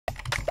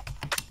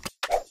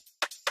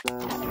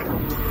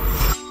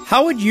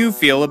How would you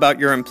feel about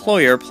your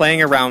employer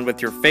playing around with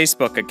your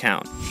Facebook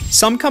account?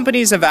 Some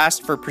companies have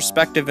asked for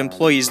prospective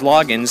employees'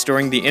 logins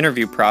during the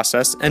interview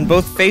process, and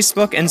both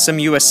Facebook and some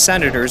U.S.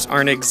 senators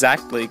aren't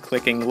exactly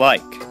clicking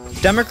like.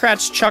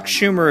 Democrats Chuck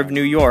Schumer of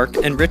New York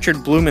and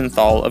Richard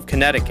Blumenthal of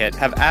Connecticut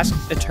have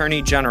asked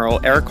Attorney General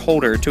Eric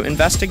Holder to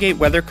investigate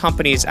whether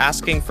companies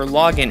asking for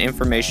login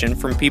information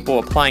from people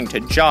applying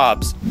to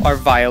jobs are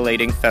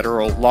violating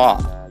federal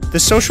law. The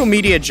social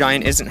media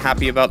giant isn't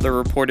happy about the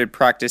reported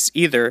practice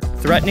either,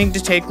 threatening to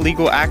take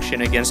legal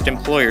action against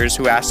employers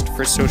who asked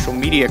for social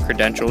media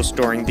credentials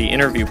during the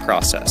interview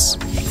process.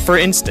 For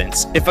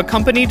instance, if a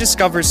company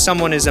discovers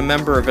someone is a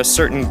member of a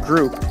certain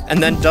group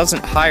and then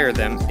doesn't hire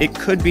them, it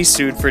could be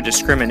sued for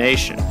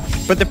discrimination.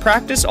 But the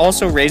practice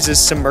also raises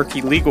some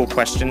murky legal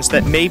questions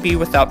that may be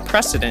without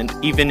precedent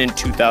even in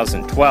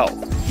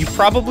 2012. You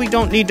probably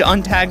don't need to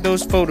untag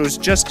those photos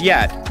just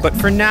yet, but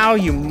for now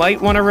you might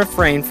want to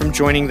refrain from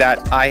joining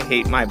that I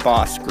hate my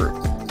boss group.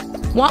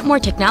 Want more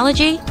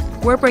technology?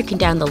 We're breaking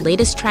down the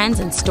latest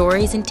trends and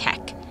stories in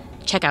tech.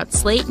 Check out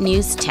Slate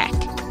News Tech.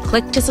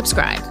 Click to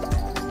subscribe.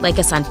 Like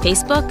us on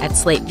Facebook at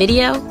Slate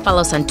Video, follow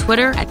us on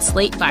Twitter at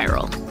Slate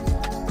Viral.